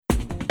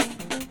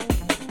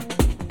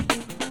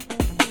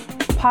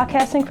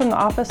Podcasting from the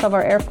office of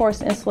our Air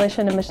Force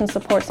Installation and Mission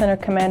Support Center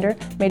Commander,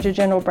 Major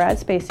General Brad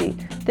Spacy.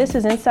 This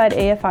is Inside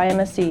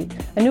AFIMSC,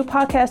 a new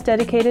podcast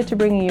dedicated to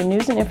bringing you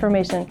news and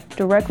information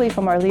directly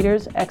from our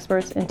leaders,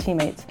 experts, and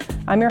teammates.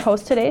 I'm your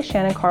host today,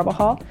 Shannon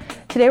Carabajal.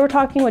 Today we're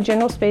talking with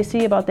General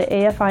Spacy about the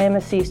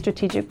AFIMSC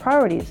strategic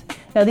priorities.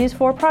 Now, these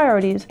 4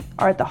 priorities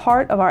are at the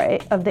heart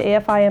of the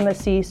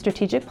AFIMSC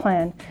strategic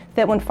plan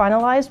that, when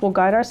finalized, will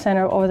guide our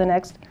center over the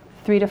next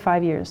 3 to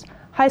 5 years.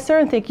 Hi, sir,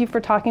 and thank you for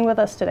talking with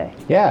us today.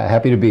 Yeah,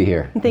 happy to be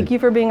here. And thank you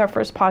for being our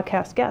first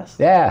podcast guest.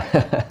 Yeah,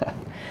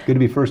 good to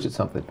be first at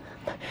something.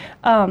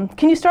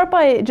 Can you start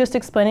by just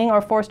explaining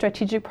our 4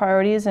 strategic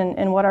priorities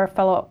and what our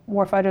fellow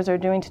warfighters are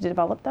doing to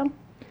develop them?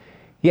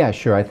 Yeah,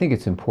 sure. I think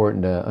it's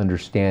important to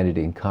understand it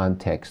in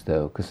context,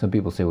 though, because some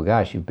people say, well,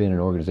 gosh, you've been in an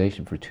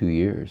organization for 2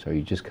 years. Are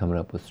you just coming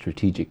up with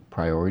strategic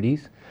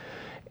priorities?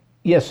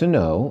 Yes and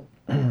no.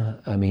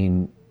 I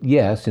mean,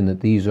 yes, in that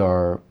these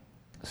are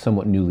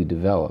somewhat newly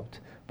developed.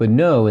 But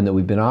no, in that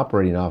we've been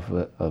operating off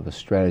of a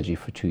strategy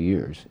for 2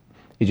 years.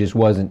 It just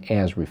wasn't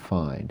as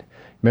refined.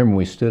 Remember, when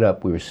we stood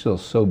up, we were still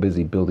so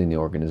busy building the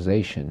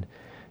organization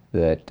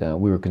that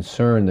we were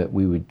concerned that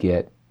we would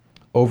get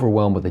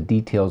overwhelmed with the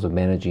details of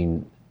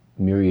managing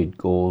myriad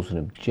goals and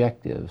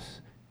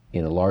objectives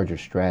in a larger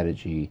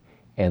strategy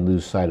and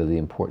lose sight of the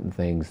important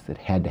things that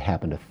had to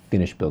happen to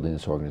finish building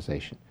this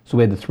organization. So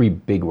we had the 3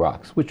 big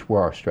rocks, which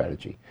were our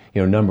strategy.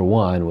 You know, number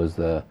 1 was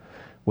the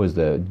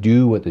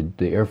do what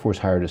the Air Force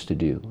hired us to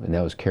do, and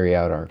that was carry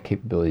out our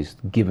capabilities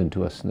given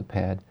to us in the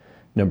pad.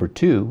 Number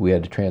 2, we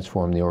had to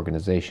transform the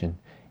organization,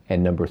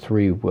 and number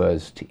 3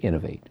 was to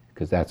innovate,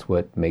 because that's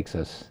what makes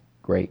us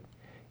great.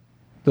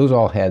 Those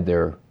all had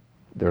their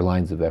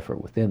lines of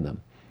effort within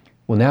them.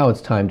 Well, now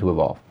it's time to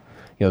evolve.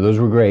 You know, those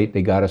were great.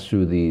 They got us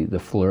through the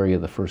flurry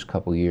of the first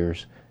couple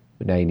years,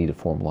 but now you need to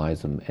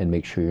formalize them and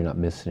make sure you're not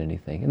missing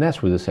anything, and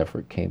that's where this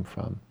effort came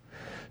from.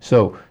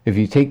 So if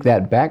you take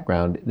that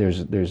background,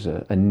 there's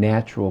a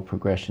natural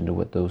progression to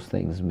what those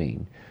things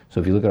mean. So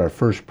if you look at our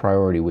first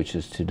priority, which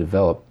is to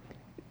develop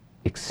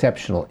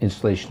exceptional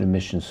installation and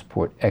mission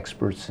support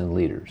experts and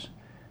leaders,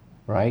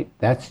 right?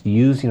 That's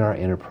using our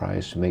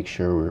enterprise to make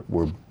sure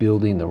we're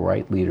building the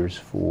right leaders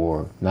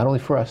for, not only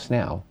for us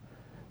now,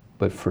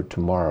 but for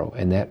tomorrow.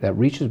 And that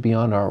reaches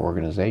beyond our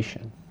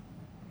organization.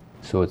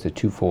 So it's a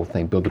twofold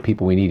thing: build the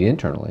people we need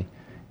internally,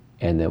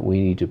 and that we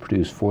need to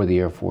produce for the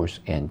Air Force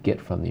and get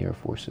from the Air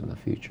Force in the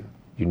future.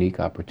 Unique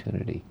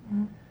opportunity.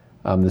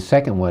 Mm-hmm. The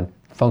second one,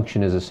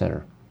 function as a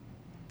center.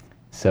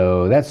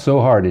 So that's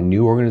so hard in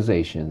new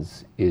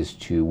organizations, is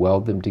to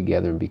weld them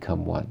together and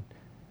become one.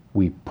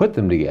 We put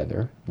them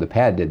together, the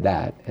pad did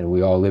that, and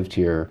we all lived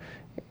here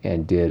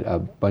and did a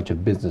bunch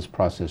of business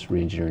process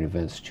reengineering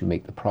events to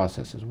make the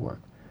processes work.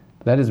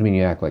 But that doesn't mean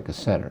you act like a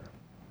center.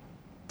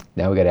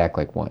 Now we got to act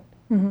like one.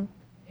 Mm-hmm.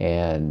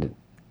 And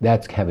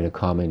that's having a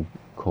common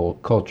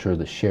culture,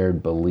 the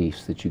shared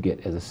beliefs that you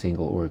get as a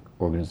single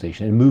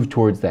organization, and move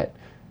towards the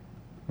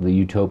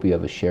utopia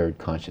of a shared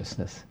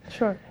consciousness.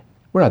 Sure.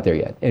 We're not there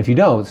yet. And if you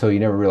don't, so you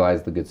never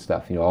realize the good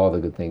stuff, all the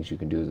good things you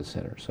can do as a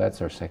center. So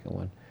that's our second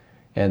one.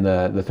 And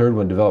the third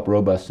one, develop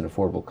robust and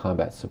affordable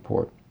combat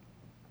support.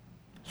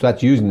 So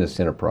that's using this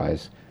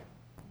enterprise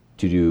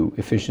to do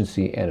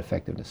efficiency and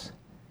effectiveness.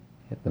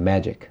 The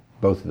magic,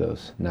 both of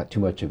those, not too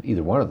much of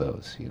either one of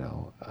those,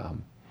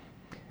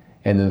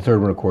 And then the third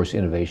one, of course,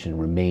 innovation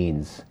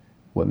remains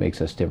what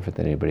makes us different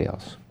than anybody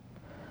else.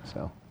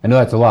 So I know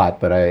that's a lot,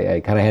 but I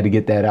kind of had to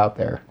get that out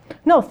there.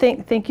 No,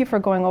 thank you for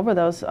going over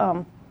those.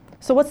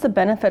 So what's the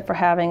benefit for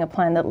having a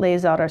plan that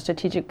lays out our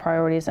strategic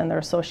priorities and their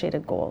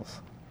associated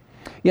goals?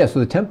 Yeah, so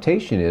the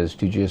temptation is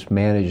to just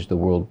manage the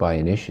world by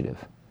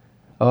initiative.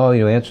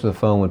 Answer the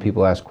phone when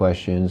people ask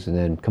questions and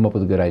then come up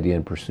with a good idea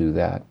and pursue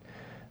that.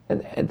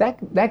 And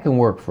that can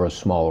work for a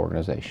small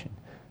organization.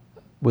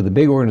 With a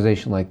big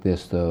organization like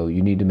this, though,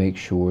 you need to make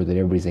sure that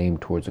everybody's aimed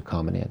towards a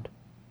common end.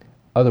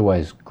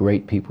 Otherwise,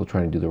 great people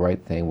trying to do the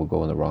right thing will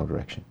go in the wrong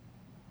direction.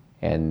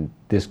 And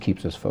this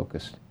keeps us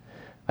focused.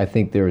 I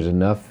think there is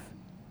enough,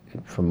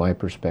 from my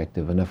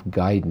perspective, enough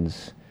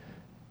guidance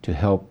to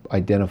help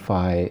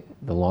identify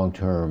the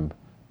long-term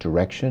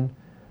direction,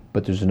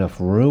 but there's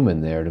enough room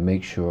in there to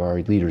make sure our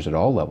leaders at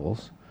all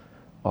levels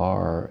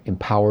are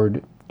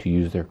empowered to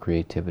use their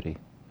creativity.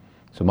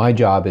 So my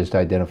job is to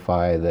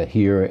identify the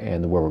here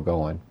and the where we're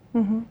going.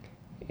 Mm-hmm.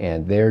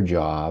 And their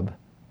job,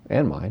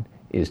 and mine,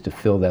 is to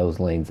fill those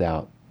lanes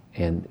out.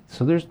 And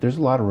so there's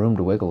a lot of room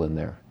to wiggle in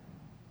there.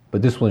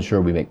 But this will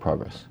ensure we make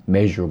progress,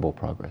 measurable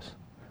progress.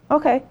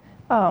 Okay.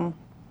 Do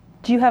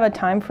you have a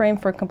time frame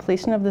for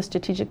completion of the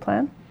strategic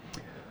plan?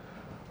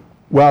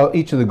 Well,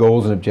 each of the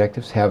goals and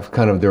objectives have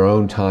kind of their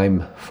own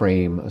time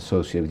frame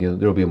associated.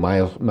 There will be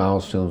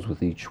milestones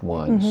with each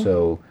one. Mm-hmm.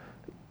 So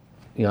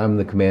I'm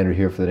the commander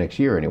here for the next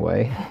year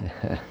anyway,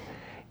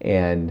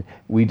 and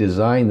we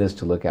designed this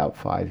to look out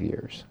 5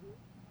 years.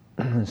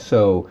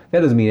 So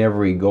that doesn't mean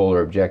every goal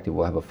or objective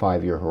will have a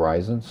 5-year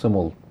horizon. Some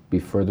will be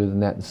further than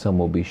that and some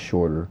will be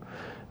shorter.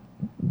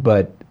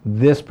 But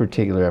this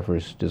particular effort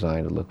is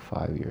designed to look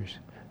 5 years.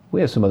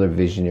 We have some other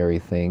visionary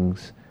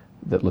things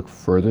that look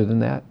further than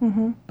that.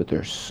 But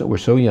we're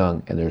so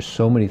young, and there's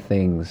so many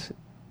things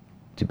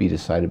to be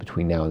decided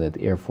between now and at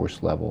the Air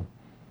Force level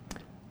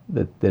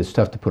that it's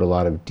tough to put a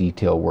lot of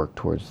detail work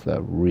towards the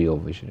real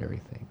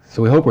visionary things.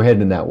 So we hope we're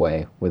heading in that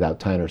way without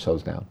tying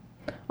ourselves down.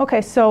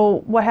 Okay,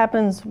 so what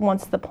happens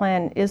once the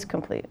plan is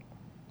complete?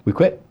 We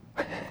quit,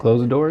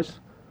 close the doors,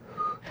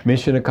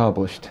 mission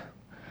accomplished.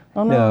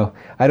 Oh, no. No,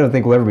 I don't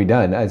think we'll ever be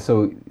done.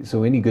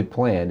 So any good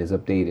plan is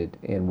updated,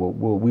 and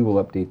we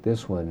will update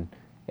this one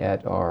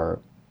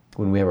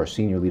when we have our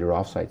senior leader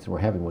offsites, and we're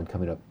having one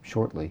coming up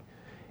shortly,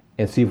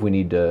 and see if we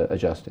need to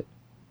adjust it.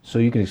 So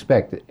you can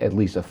expect that at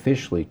least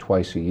officially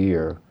twice a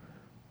year,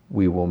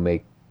 we will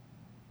make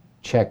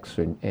checks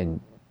and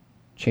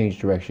change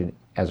direction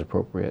as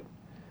appropriate.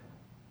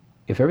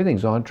 If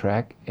everything's on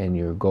track and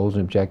your goals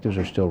and objectives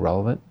are still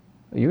relevant,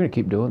 you're going to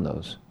keep doing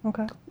those.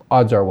 Okay.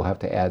 Odds are we'll have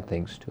to add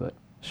things to it.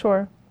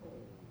 Sure.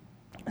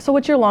 So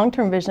what's your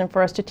long-term vision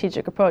for our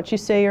strategic approach? You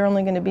say you're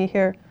only going to be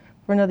here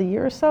for another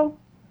year or so?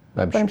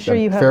 I'm sure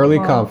you have fairly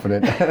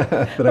confident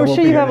that I'm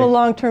sure you have a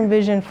long-term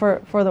vision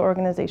for the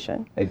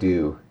organization. I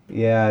do.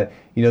 Yeah.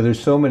 There are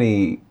so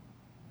many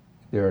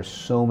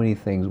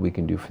things we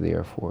can do for the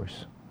Air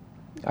Force.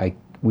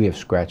 We have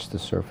scratched the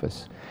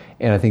surface.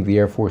 And I think the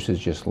Air Force is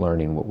just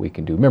learning what we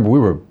can do. Remember,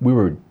 we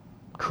were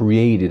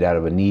created out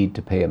of a need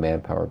to pay a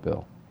manpower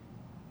bill.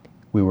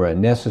 We were a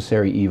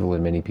necessary evil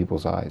in many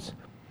people's eyes.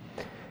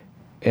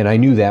 And I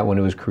knew that when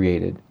it was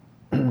created.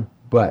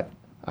 But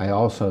I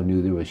also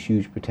knew there was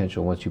huge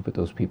potential once you put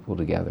those people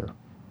together.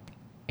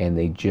 And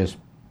they just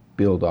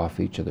build off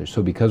each other.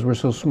 So because we're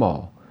so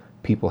small,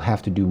 people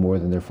have to do more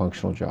than their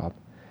functional job.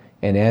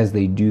 And as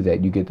they do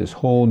that, you get this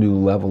whole new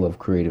level of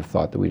creative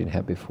thought that we didn't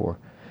have before.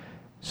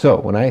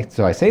 So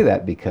I say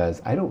that because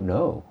I don't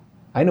know.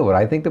 I know what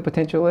I think the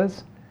potential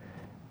is.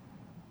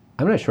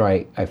 I'm not sure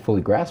I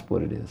fully grasp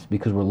what it is,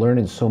 because we're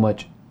learning so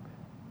much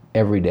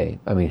every day.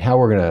 I mean, how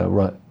we're going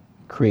to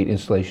create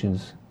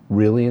installations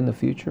really in the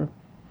future.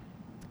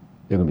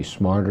 They're going to be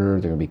smarter,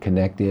 they're going to be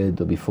connected,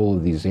 they'll be full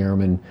of these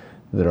airmen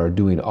that are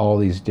doing all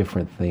these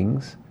different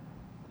things.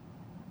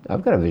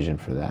 I've got a vision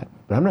for that,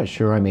 but I'm not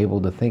sure I'm able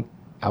to think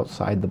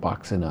outside the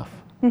box enough.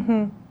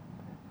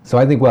 So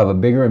I think we'll have a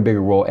bigger and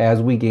bigger role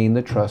as we gain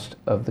the trust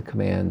of the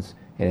commands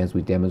and as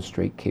we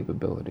demonstrate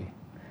capability.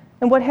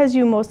 And what has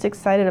you most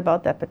excited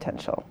about that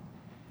potential?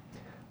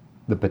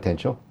 The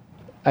potential.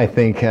 I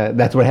think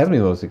that's what has me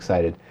most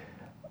excited.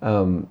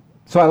 So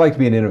I like to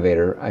be an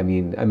innovator. I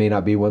mean, I may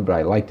not be one, but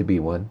I like to be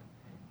one.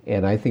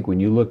 And I think when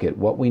you look at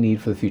what we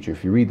need for the future,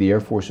 if you read the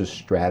Air Force's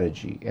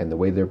strategy and the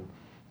way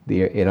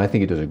and I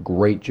think it does a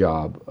great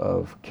job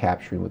of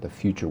capturing what the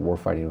future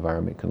warfighting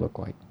environment can look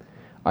like.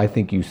 I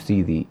think you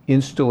see the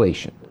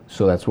installation.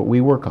 So that's what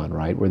we work on,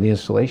 right? We're the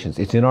installations.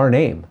 It's in our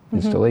name,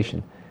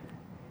 installation.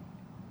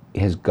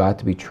 It has got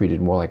to be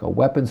treated more like a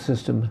weapon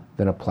system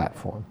than a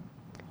platform.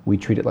 We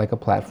treat it like a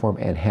platform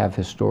and have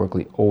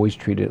historically always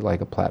treated it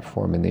like a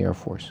platform in the Air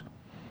Force.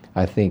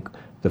 I think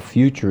the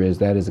future is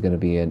going to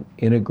be an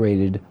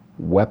integrated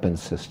weapon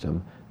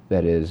system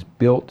that is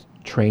built,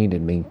 trained,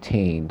 and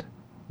maintained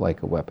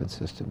like a weapon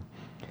system.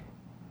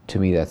 To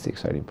me, that's the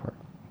exciting part.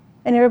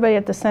 And everybody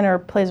at the center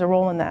plays a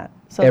role in that.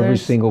 So every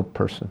single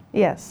person.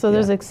 Yes, so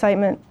there's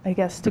excitement, I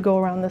guess, to go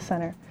around the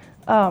center.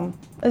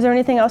 Is there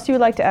anything else you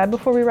would like to add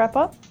before we wrap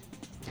up?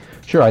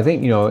 Sure, I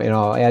think, and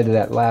I'll add to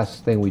that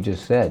last thing we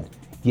just said.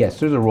 Yes,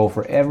 there's a role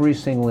for every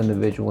single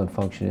individual and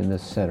function in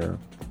this center,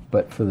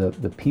 but for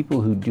the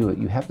people who do it,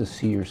 you have to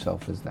see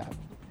yourself as that.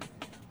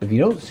 If you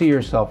don't see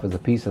yourself as a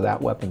piece of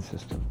that weapon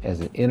system,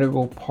 as an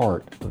integral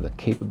part of the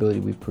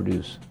capability we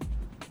produce,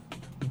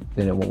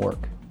 then it won't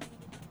work.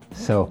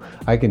 So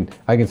I can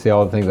say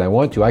all the things I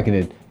want to. I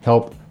can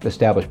help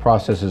establish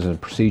processes and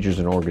procedures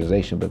in an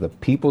organization, but if the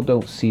people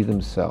don't see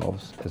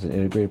themselves as an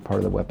integrated part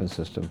of the weapon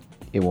system,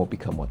 it won't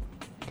become one.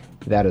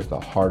 That is the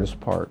hardest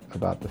part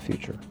about the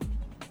future.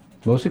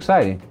 Most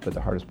exciting, but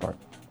the hardest part.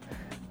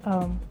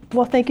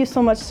 Well, thank you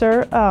so much,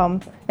 sir.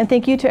 And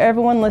thank you to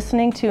everyone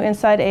listening to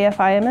Inside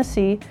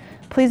AFIMSC.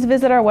 Please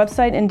visit our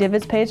website and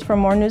Divots page for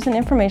more news and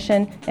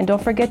information, and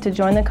don't forget to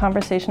join the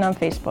conversation on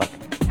Facebook.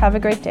 Have a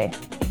great day.